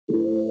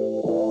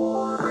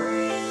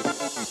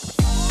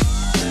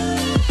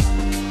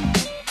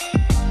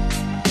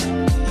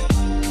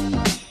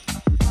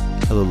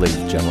ladies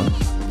and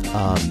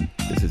gentlemen.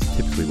 This is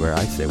typically where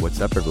I say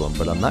what's up, everyone,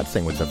 but I'm not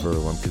saying what's up,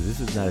 everyone, because this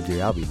is not a Dear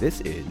Albie.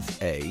 This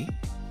is a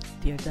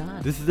Dear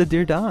Don. This is a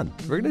Dear Don.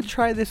 We're gonna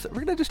try this.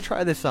 We're gonna just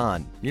try this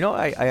on. You know,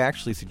 I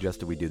actually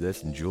suggested we do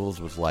this, and Jules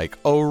was like,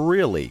 "Oh,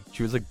 really?"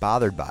 She was like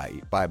bothered by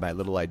my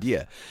little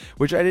idea,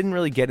 which I didn't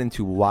really get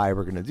into why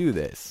we're gonna do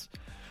this.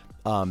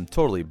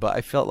 Totally, but I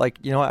felt like,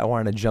 you know what, I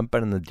wanted to jump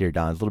in on the Dear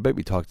Dons a little bit.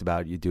 We talked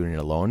about you doing it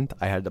alone.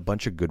 I had a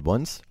bunch of good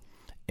ones,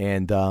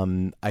 and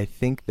I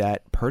think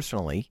that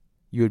personally,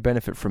 you would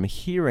benefit from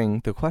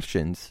hearing the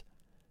questions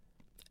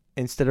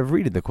instead of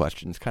reading the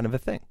questions, kind of a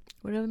thing.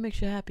 Whatever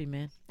makes you happy,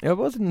 man. It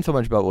wasn't so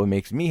much about what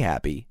makes me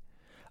happy.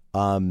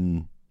 I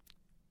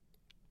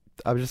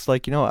was just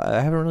like, you know, I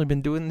haven't really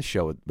been doing the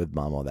show with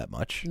Mom all that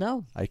much.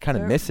 No. I kind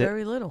of miss it.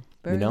 Very little.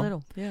 Very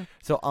little, yeah.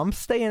 So I'm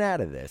staying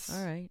out of this.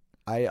 All right.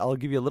 I'll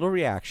give you a little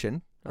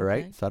reaction, all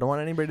right? So I don't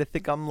want anybody to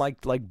think I'm like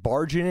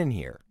barging in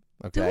here,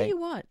 okay? Do what you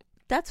want.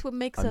 That's what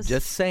makes us. I'm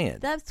just saying.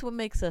 That's what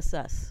makes us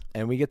us.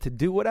 And we get to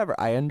do whatever.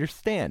 I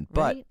understand.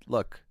 Right? But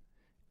look,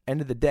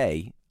 end of the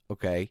day,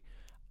 okay,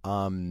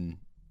 I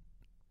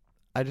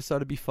just thought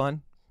it'd be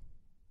fun.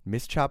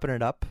 Miss chopping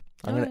it up.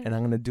 I'm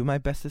gonna do my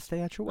best to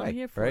stay out your way. I'm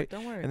here for right? it.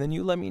 Don't worry. And then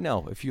you let me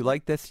know. If you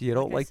like this, you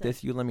don't like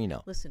this, you let me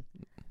know. Listen,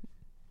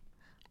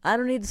 I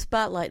don't need the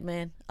spotlight,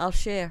 man. I'll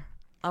share.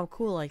 I'm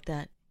cool like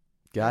that.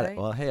 Got All it. right?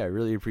 Well, hey, I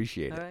really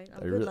appreciate it. All right.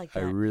 I'm good like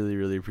that. I really,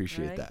 really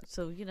appreciate All right? that.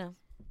 So, you know.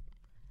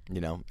 You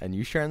know, and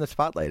you sharing the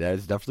spotlight, that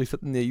is definitely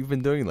something that you've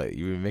been doing lately.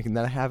 You've been making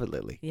that a habit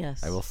lately.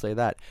 Yes. I will say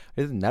that.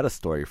 Isn't that a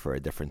story for a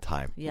different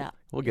time? Yeah.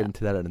 We'll get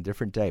into that on a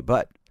different day,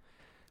 but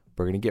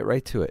we're going to get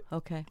right to it.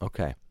 Okay.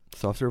 Okay.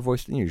 Softer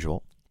voice than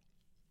usual.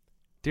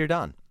 Dear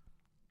Don,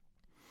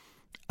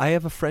 I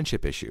have a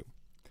friendship issue.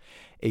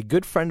 A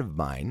good friend of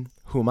mine,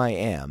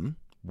 whom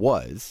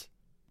was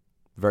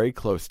very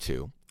close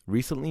to,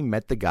 recently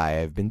met the guy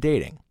I've been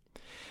dating.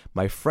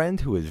 My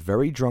friend, who was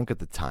very drunk at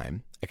the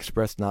time,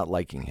 expressed not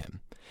liking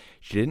him.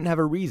 She didn't have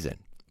a reason,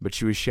 but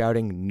she was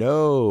shouting,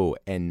 "No,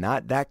 and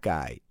not that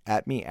guy,"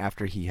 at me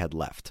after he had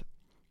left.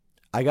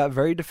 I got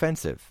very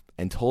defensive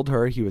and told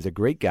her he was a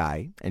great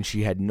guy and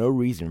she had no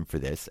reason for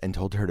this and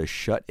told her to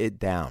shut it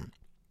down.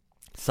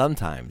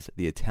 Sometimes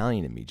the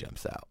Italian in me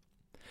jumps out.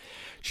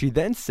 She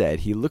then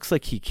said he looks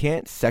like he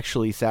can't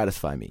sexually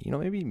satisfy me. You know,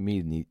 maybe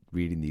me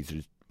reading these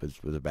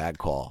was a bad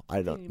call.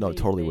 I don't know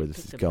totally where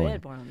this is going.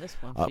 Bad one on this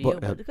one for you,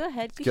 but go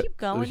ahead. Keep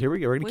going. Here we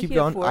go. We're going to keep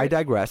going. I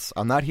digress.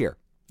 I'm not here.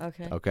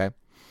 Okay. Okay.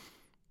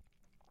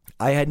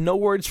 I had no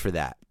words for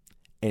that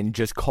and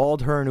just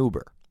called her an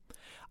Uber.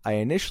 I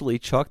initially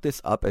chalked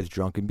this up as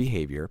drunken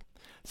behavior,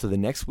 so the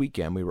next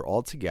weekend we were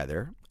all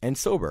together and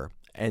sober,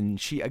 and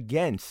she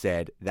again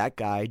said that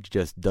guy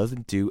just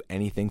doesn't do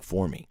anything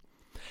for me.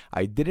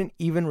 I didn't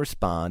even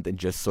respond and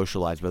just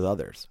socialized with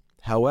others.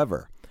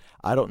 However,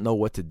 I don't know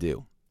what to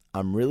do.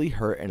 I'm really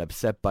hurt and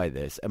upset by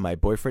this, and my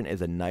boyfriend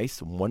is a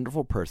nice,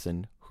 wonderful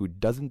person who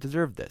doesn't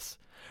deserve this.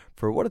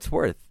 For what it's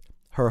worth,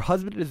 her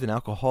husband is an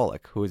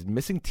alcoholic who is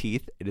missing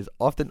teeth and is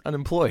often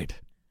unemployed.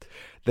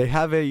 They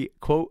have a,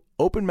 quote,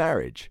 open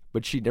marriage,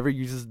 but she never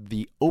uses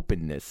the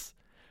openness.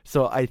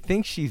 So I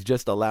think she's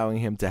just allowing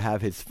him to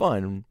have his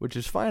fun, which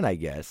is fine, I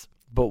guess.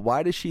 But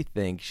why does she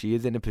think she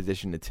is in a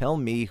position to tell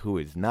me who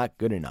is not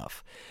good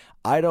enough?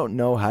 I don't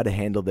know how to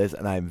handle this,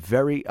 and I'm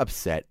very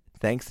upset.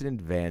 Thanks in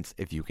advance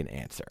if you can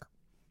answer.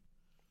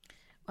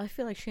 I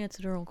feel like she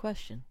answered her own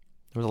question.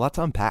 There's a lot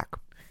to unpack.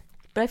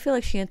 But I feel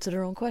like she answered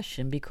her own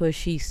question because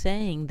she's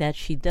saying that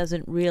she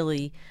doesn't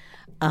really,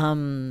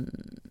 I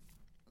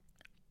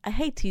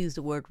hate to use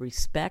the word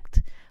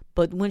respect,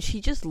 but when she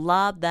just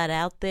lobbed that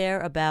out there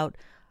about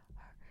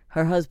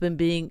her husband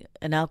being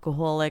an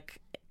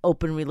alcoholic,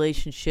 open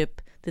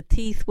relationship, the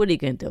teeth, what are you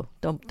going to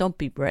do? Don't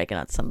be bragging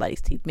on somebody's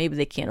teeth. Maybe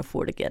they can't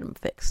afford to get them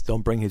fixed.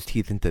 Don't bring his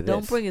teeth into this.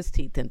 Don't bring his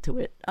teeth into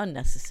it.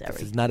 Unnecessary.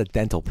 This is not a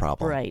dental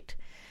problem. Right.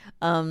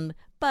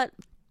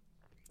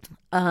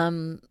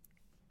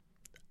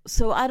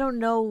 So I don't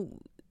know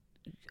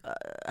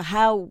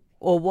how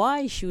or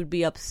why she would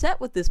be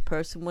upset with this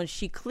person when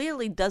she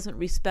clearly doesn't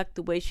respect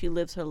the way she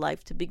lives her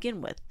life to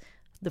begin with,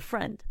 the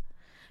friend.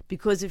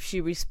 Because if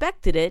she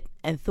respected it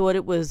and thought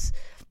it was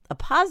a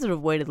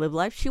positive way to live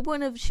life, she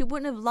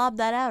wouldn't have lobbed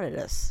that out at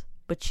us.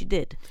 But she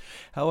did.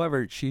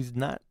 However, she's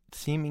not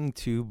seeming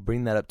to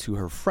bring that up to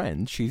her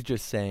friend. She's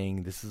just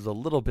saying this is a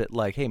little bit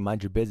like, hey,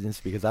 mind your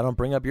business because I don't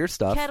bring up your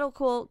stuff.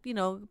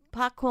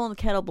 Pot calling the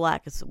kettle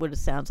black is what it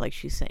sounds like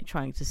she's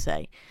trying to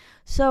say.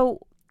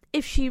 So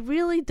if she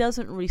really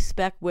doesn't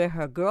respect where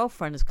her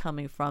girlfriend is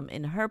coming from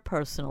in her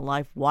personal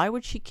life, why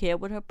would she care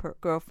what her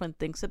girlfriend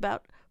thinks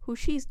about who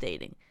she's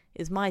dating,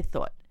 is my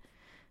thought.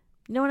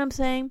 You know what I'm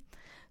saying?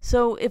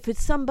 So if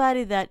it's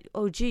somebody that,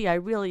 oh, gee, I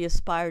really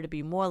aspire to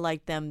be more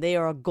like them, they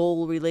are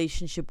goal,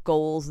 relationship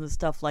goals and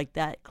stuff like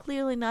that,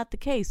 clearly not the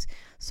case.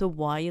 So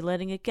why are you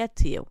letting it get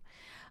to you?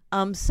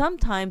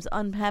 Sometimes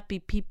unhappy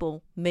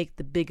people make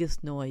the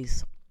biggest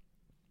noise.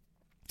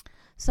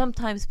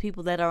 Sometimes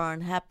people that are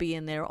unhappy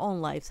in their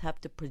own lives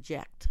have to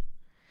project.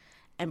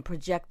 And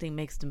projecting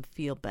makes them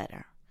feel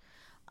better.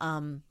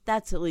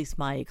 That's at least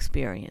my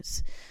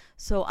experience.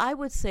 So I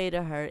would say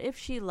to her, if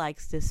she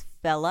likes this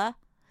fella,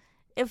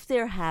 if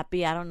they're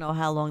happy, I don't know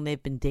how long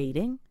they've been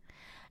dating,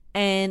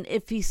 and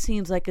if he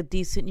seems like a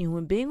decent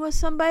human being or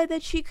somebody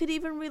that she could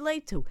even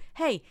relate to.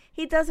 Hey,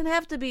 he doesn't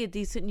have to be a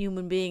decent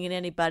human being in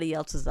anybody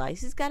else's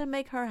eyes. He's got to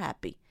make her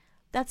happy.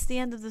 That's the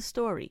end of the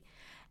story.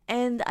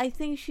 And I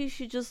think she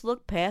should just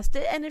look past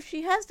it. And if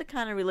she has the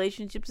kind of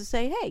relationship to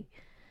say, hey,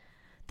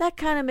 that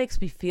kind of makes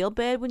me feel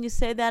bad when you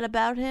say that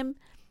about him,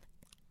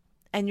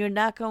 and you're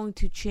not going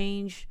to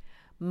change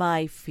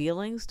my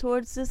feelings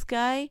towards this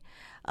guy.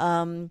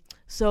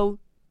 So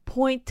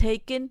point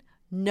taken,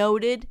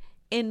 noted,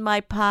 in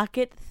my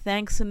pocket,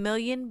 thanks a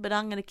million, but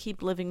I'm going to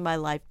keep living my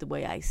life the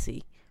way I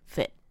see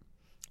fit.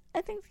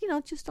 I think,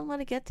 just don't let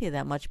it get to you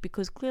that much,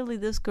 because clearly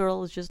this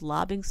girl is just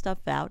lobbing stuff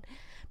out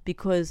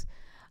because,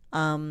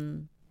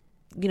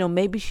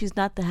 maybe she's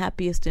not the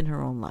happiest in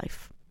her own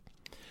life.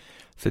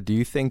 So do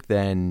you think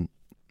then,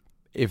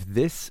 if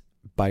this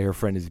by her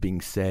friend is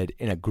being said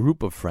in a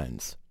group of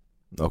friends,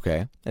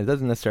 okay, and it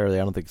doesn't necessarily,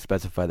 I don't think,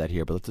 specify that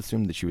here, but let's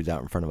assume that she was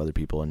out in front of other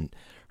people and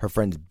her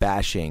friend's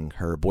bashing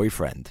her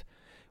boyfriend,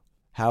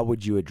 how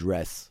would you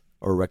address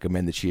or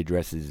recommend that she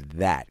addresses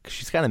that? Because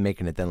she's kind of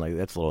making it then like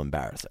that's a little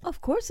embarrassing. Of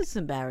course it's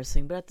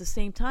embarrassing, but at the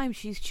same time,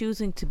 she's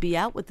choosing to be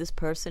out with this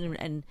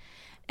person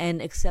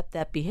and accept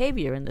that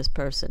behavior in this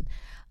person.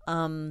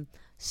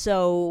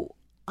 So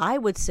I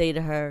would say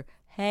to her,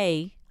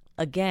 hey,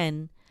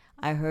 again,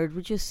 I heard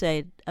what you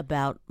said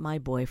about my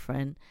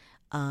boyfriend.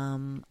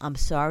 I'm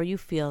sorry you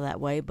feel that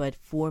way, but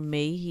for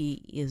me,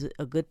 he is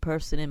a good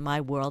person in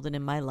my world and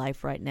in my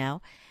life right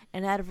now.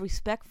 And out of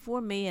respect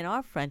for me and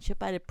our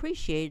friendship, I'd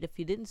appreciate it if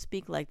you didn't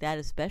speak like that,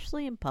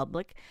 especially in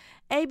public.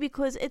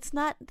 Because it's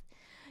not,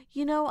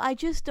 I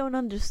just don't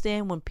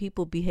understand when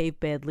people behave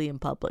badly in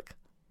public.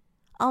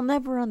 I'll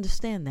never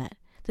understand that.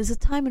 There's a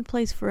time and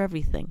place for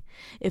everything.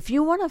 If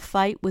you want to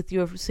fight with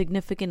your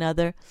significant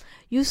other,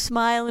 you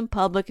smile in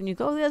public and you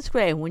go, that's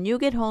great. When you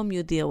get home,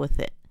 you deal with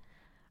it.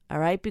 All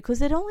right?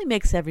 Because it only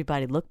makes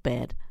everybody look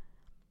bad.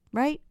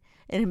 Right?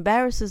 It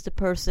embarrasses the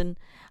person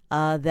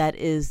that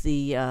is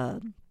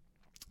the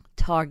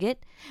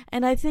target.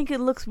 And I think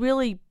it looks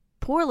really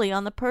poorly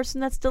on the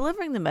person that's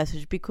delivering the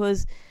message,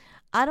 because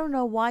I don't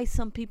know why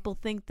some people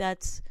think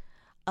that's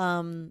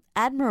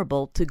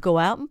admirable to go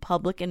out in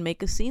public and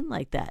make a scene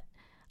like that.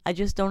 I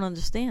just don't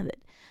understand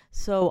it.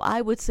 So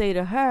I would say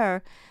to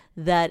her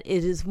that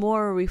it is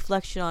more a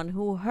reflection on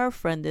who her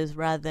friend is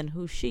rather than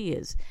who she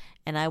is.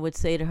 And I would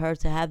say to her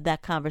to have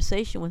that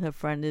conversation with her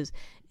friend is,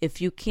 if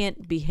you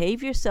can't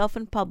behave yourself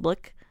in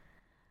public,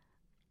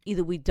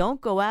 either we don't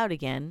go out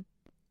again,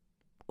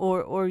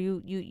 or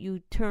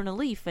you turn a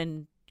leaf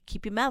and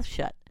keep your mouth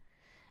shut.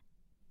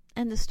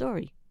 End of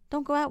story.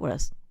 Don't go out with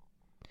us.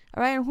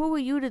 All right, and who are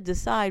you to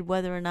decide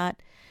whether or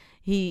not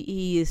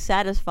he is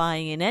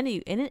satisfying in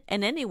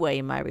any way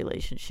in my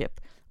relationship?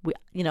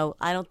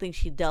 I don't think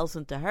she delves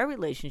into her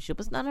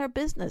relationship. It's none of her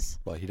business.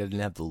 Well, he doesn't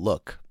have the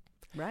look.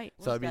 Right.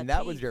 So,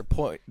 that was your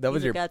point. That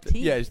was your got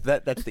teeth. Yeah,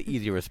 that's the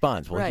easy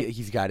response. Well, right.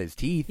 he's got his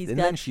teeth,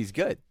 then she's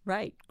good.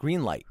 Right.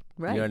 Green light.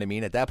 Right. You know what I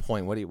mean? At that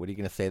point, what are you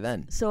going to say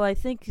then? So I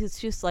think it's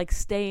just like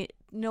you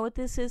know what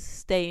this is?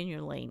 Stay in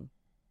your lane.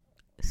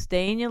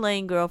 Stay in your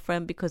lane,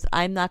 girlfriend, because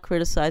I'm not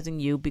criticizing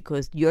you,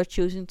 because you're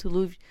choosing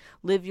to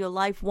live your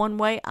life one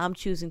way. I'm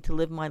choosing to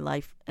live my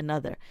life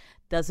another.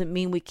 Doesn't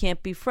mean we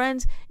can't be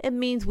friends. It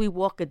means we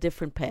walk a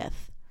different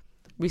path.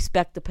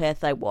 Respect the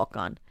path I walk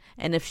on.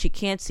 And if she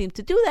can't seem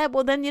to do that,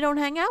 well, then you don't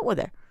hang out with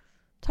her.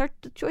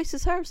 The choice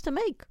is hers to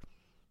make.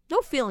 No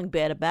feeling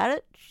bad about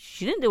it.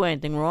 She didn't do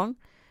anything wrong.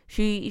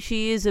 She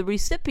is a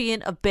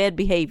recipient of bad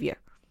behavior.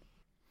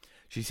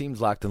 She seems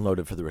locked and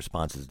loaded for the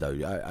responses, though.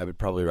 I would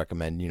probably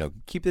recommend,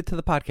 keep it to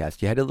the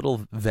podcast. You had a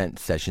little vent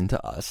session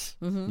to us,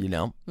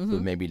 so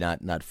maybe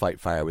not fight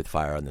fire with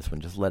fire on this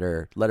one. Just let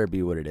her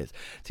be what it is.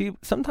 See,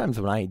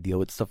 sometimes when I deal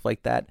with stuff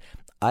like that,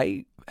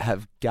 I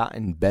have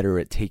gotten better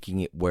at taking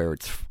it where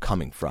it's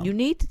coming from. You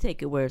need to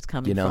take it where it's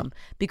coming from,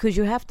 because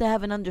you have to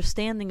have an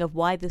understanding of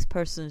why this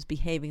person is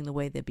behaving the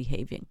way they're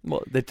behaving.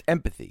 Well, that's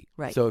empathy.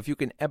 Right. So if you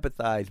can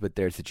empathize with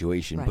their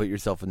situation, right. Put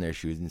yourself in their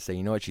shoes and say,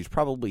 you know what, she's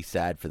probably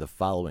sad for the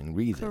following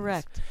reasons.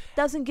 Correct.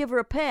 Doesn't give her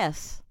a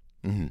pass.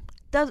 Mm-hmm.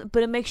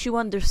 But it makes you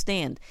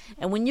understand.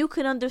 And when you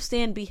can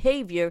understand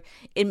behavior,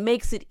 it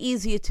makes it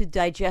easier to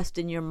digest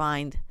in your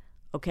mind.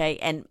 Okay,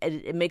 and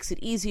it makes it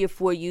easier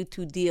for you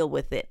to deal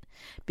with it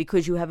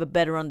because you have a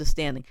better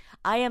understanding.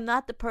 I am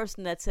not the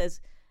person that says,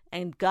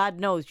 and God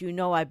knows,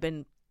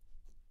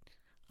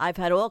 I've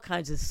had all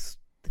kinds of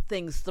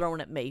things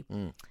thrown at me.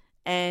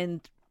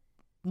 And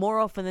more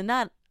often than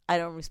not, I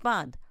don't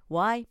respond.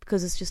 Why?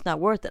 Because it's just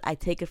not worth it. I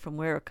take it from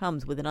where it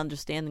comes with an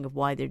understanding of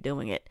why they're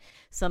doing it.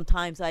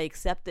 Sometimes I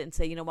accept it and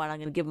say, you know what, I'm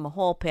going to give them a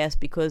hall pass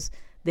because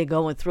they're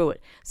going through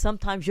it.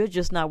 Sometimes you're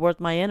just not worth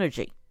my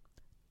energy.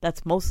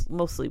 That's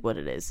mostly what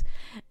it is.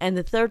 And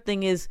the third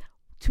thing is,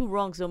 two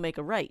wrongs don't make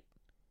a right.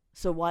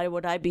 So why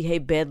would I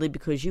behave badly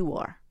because you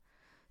are?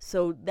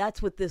 So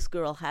that's what this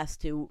girl has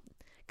to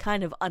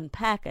kind of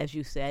unpack, as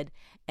you said,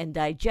 and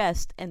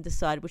digest and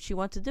decide what she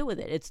wants to do with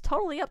it. It's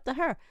totally up to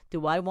her.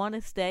 Do I want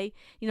to stay?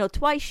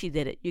 Twice she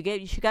did it.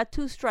 She got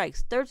 2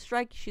 strikes. Third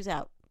strike, she's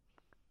out.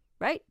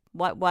 Right?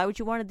 Why would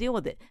you want to deal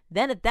with it?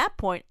 Then at that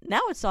point,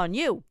 now it's on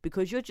you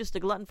because you're just a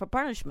glutton for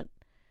punishment.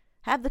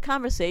 Have the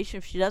conversation.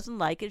 If she doesn't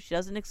like it, if she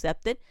doesn't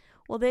accept it,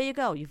 well, there you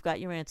go. You've got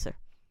your answer.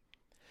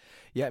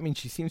 Yeah, I mean,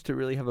 she seems to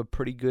really have a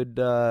pretty good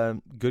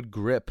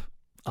grip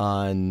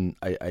on,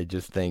 I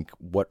just think,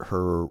 what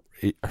her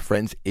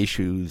friend's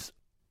issues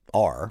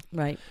are.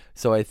 Right.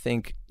 So I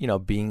think,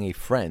 being a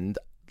friend,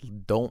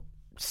 don't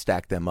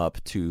stack them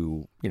up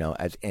to,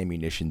 as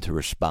ammunition to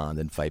respond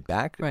and fight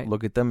back. Right.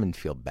 Look at them and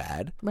feel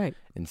bad. Right.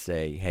 And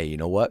say, hey, you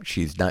know what?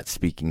 She's not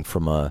speaking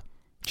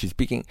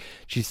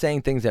she's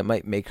saying things that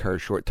might make her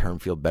short term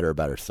feel better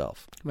about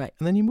herself. Right.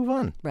 And then you move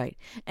on. Right.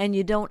 And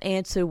you don't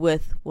answer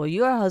with, well,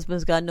 your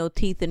husband's got no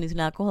teeth and he's an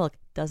alcoholic.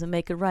 Doesn't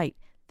make it right.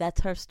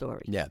 That's her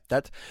story. Yeah,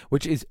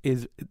 which is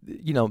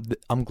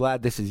I'm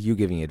glad this is you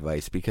giving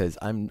advice because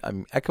I'm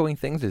echoing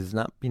things. It's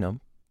not,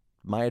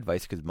 my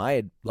advice because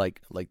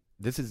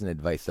this isn't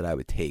advice that I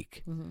would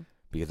take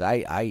because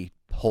I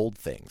hold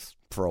things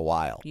for a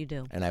while. You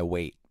do. And I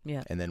wait.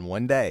 Yeah. And then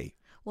one day.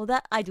 Well,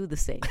 that I do the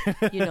same.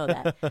 You know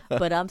that.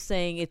 But I'm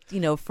saying it,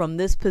 from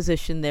this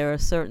position, there are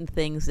certain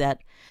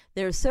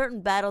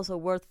battles are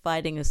worth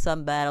fighting and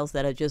some battles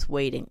that are just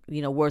waiting,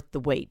 worth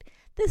the wait.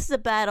 This is a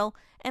battle,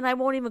 and I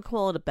won't even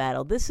call it a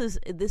battle. This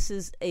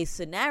is a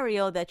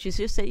scenario that you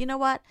just say, you know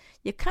what?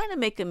 You're kind of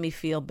making me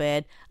feel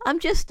bad. I'm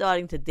just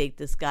starting to date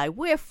this guy.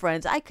 We're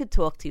friends. I could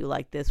talk to you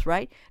like this,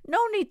 right? No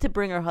need to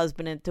bring her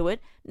husband into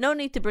it. No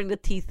need to bring the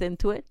teeth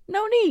into it.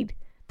 No need.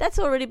 That's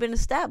already been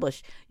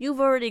established. You've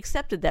already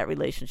accepted that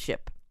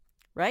relationship,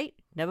 right?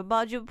 Never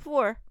bothered you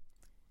before.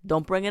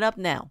 Don't bring it up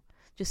now.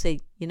 Just say,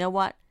 you know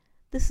what?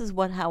 This is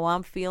how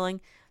I'm feeling.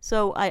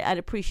 So I'd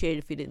appreciate it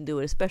if you didn't do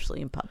it,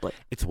 especially in public.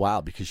 It's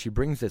wild because she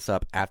brings this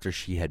up after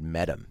she had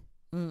met him.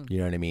 You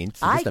know what I mean?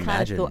 So I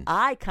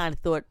kind of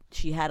thought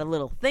she had a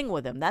little thing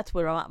with him. That's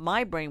where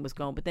my brain was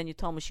going. But then you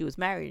told me she was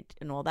married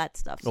and all that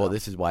stuff. So. Well,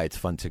 this is why it's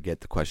fun to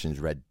get the questions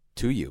read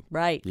to you.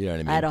 Right. You know what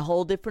I mean? I had a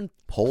whole different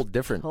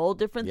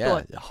yeah,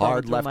 thought.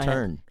 Hard left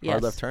turn. Yes.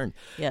 Hard left turn.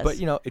 Yes. But,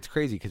 it's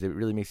crazy because it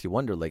really makes you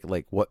wonder, like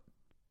what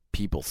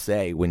people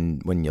say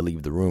when you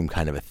leave the room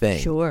kind of a thing.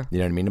 Sure. You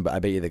know what I mean? But I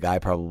bet you the guy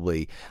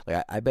probably,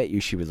 I bet you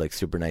she was,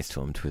 super nice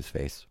to him to his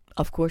face.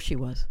 Of course she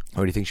was.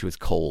 Or do you think she was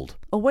cold?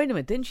 Oh, wait a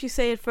minute. Didn't she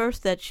say at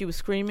first that she was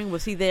screaming?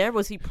 Was he there?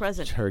 Was he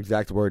present? Her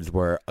exact words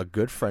were, a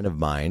good friend of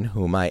mine,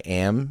 whom I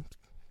am,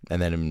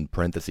 and then in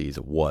parentheses,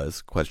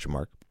 was, ?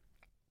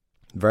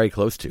 Very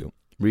close to,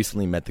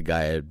 recently met the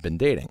guy I had been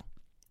dating.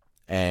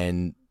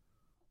 And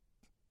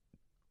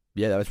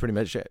yeah, that was pretty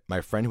much it. My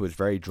friend, who was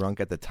very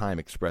drunk at the time,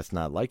 expressed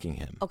not liking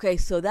him. Okay,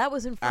 so that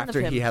was in front of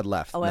him. After he had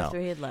left. Oh, no.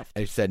 after he had left.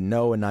 I said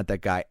no and not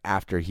that guy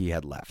after he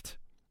had left.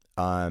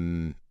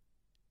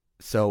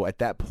 So at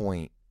that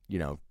point,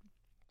 Listen,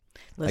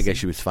 I guess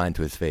she was fine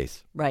to his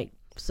face. Right.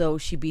 So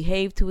she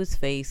behaved to his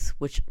face,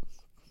 which,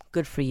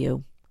 good for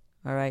you.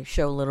 All right,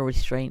 show a little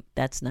restraint.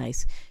 That's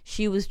nice.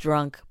 She was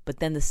drunk, but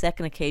then the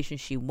second occasion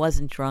she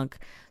wasn't drunk.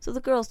 So the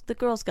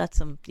girls got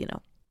some,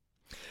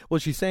 Well,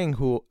 she's saying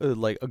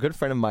a good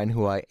friend of mine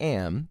who I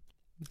am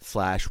 /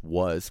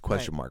 was ?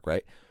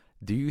 Right?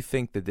 Do you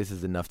think that this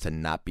is enough to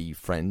not be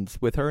friends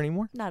with her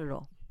anymore? Not at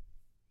all.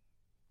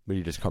 But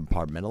you just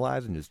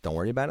compartmentalize and just don't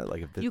worry about it?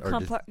 Like if you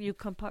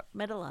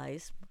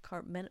compartmentalize.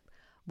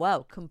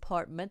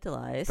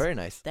 Compartmentalize. Very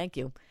nice. Thank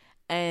you.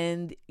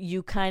 And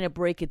you kind of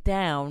break it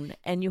down,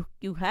 and you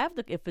have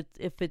if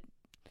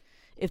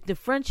the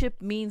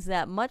friendship means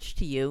that much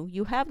to you,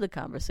 you have the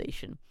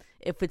conversation.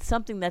 If it's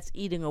something that's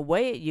eating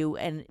away at you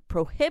and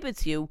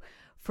prohibits you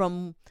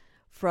from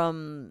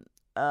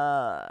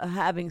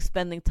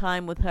spending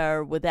time with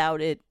her without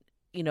it,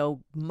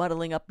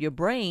 muddling up your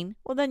brain,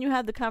 well, then you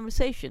have the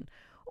conversation.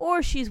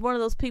 Or she's one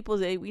of those people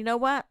that, you know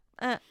what,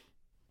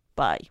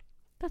 bye.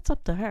 That's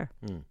up to her.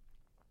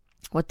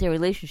 What their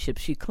relationship.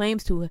 She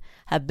claims to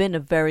have been a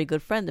very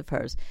good friend of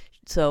hers.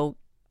 So,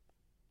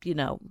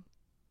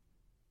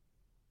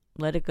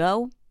 let it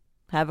go.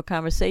 Have a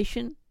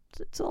conversation.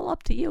 It's all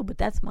up to you. But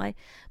that's my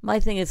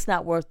thing. It's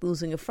not worth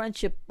losing a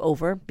friendship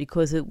over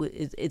because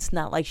it's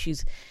not like she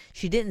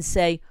didn't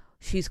say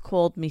she's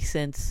called me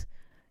since.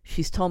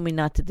 She's told me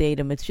not to date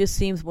him. It just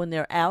seems when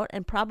they're out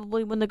and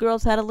probably when the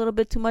girl's had a little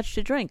bit too much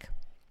to drink.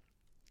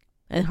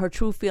 And her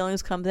true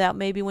feelings comes out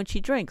maybe when she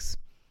drinks.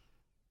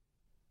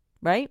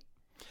 Right?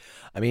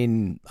 I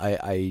mean,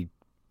 I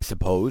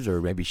suppose,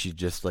 or maybe she's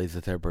just like the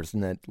type of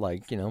person that,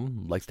 likes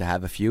to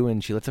have a few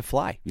and she lets it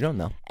fly. You don't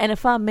know. And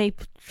if I'm made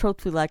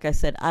truthfully, like I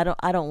said, I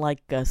don't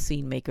like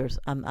scene makers.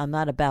 I'm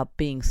not about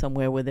being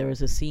somewhere where there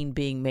is a scene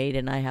being made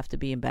and I have to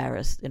be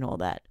embarrassed and all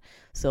that.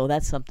 So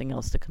that's something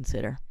else to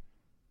consider.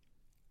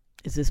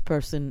 Is this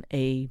person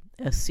a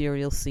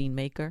serial scene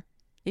maker?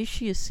 Is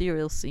she a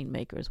serial scene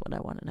maker is what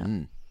I want to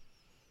know.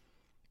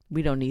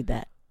 We don't need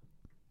that.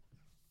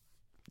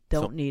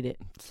 Don't need it.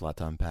 It's a lot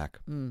to unpack.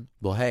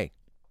 Well, hey,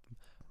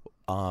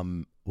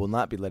 will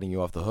not be letting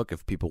you off the hook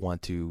if people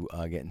want to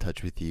get in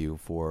touch with you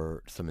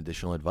for some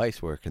additional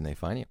advice. Where can they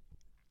find you?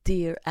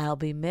 Dear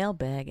Albie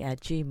Mailbag at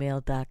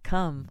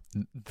gmail.com.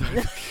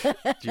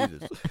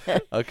 Jesus.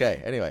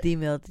 Okay, anyway.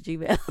 Email to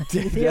Gmail.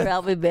 Dear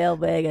Albie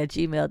Mailbag at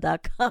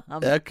gmail.com.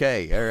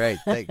 Okay, all right,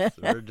 thanks.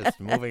 We're just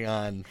moving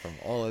on from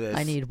all of this.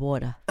 I need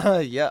water.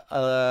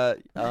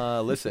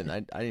 Listen,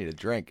 I need a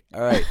drink.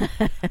 All right.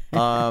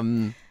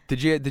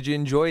 Did you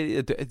enjoy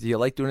it? Do you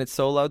like doing it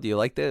solo? Do you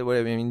like that? What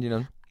I mean, you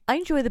know. I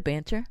enjoy the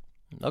banter.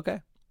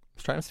 Okay.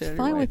 Just trying to stay out of It's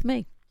your way. fine with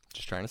me.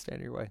 Just trying to stay out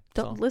of your way.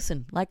 Don't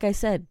listen. Like I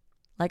said,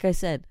 I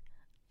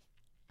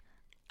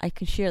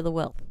can share the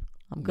wealth.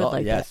 I'm good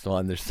like yes, that. well,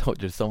 and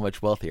there's so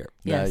much wealth here.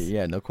 Yes.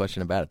 No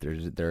question about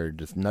it. There are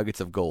just nuggets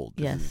of gold.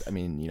 Yes. I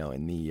mean, you know,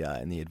 in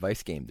the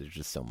advice game, there's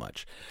just so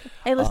much.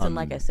 Hey, listen,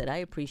 like I said, I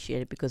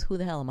appreciate it because who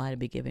the hell am I to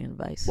be giving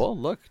advice? Well,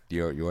 look,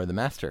 you're the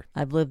master.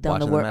 I've lived down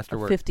Watching the master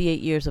work.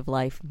 58 years of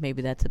life.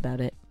 Maybe that's about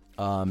it.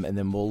 And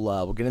then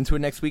we'll get into it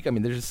next week. I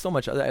mean, there's just so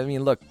much. I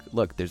mean, look,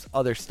 there's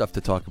other stuff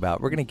to talk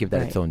about. We're gonna give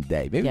that its own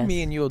day. Maybe Yes.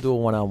 me and you will do a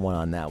one-on-one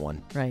on that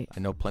one. Right. I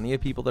know plenty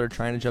of people that are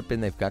trying to jump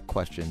in. They've got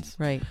questions.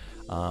 Right.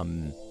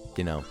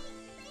 You know,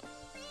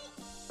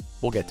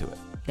 we'll get to it.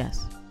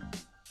 Yes.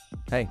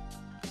 Hey,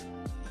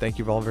 thank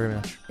you all very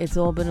much. It's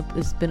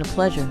been a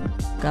pleasure.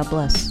 God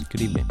bless.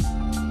 Good evening.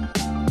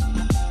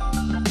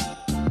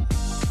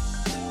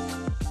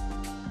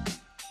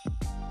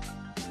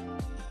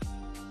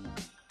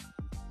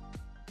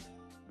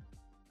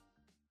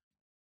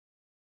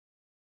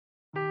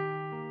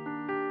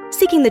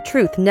 Seeking the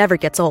truth never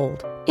gets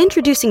old.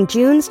 Introducing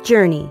June's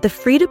Journey, the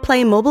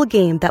free-to-play mobile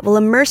game that will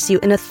immerse you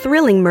in a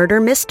thrilling murder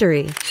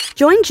mystery.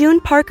 Join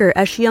June Parker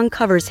as she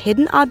uncovers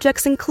hidden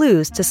objects and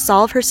clues to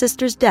solve her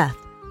sister's death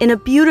in a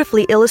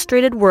beautifully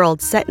illustrated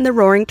world set in the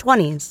Roaring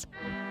 '20s.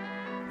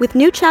 With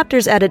new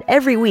chapters added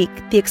every week,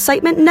 the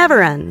excitement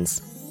never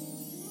ends.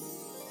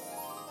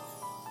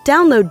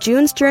 Download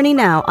June's Journey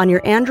now on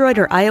your Android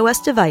or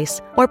iOS device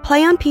or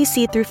play on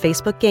PC through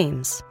Facebook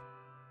Games.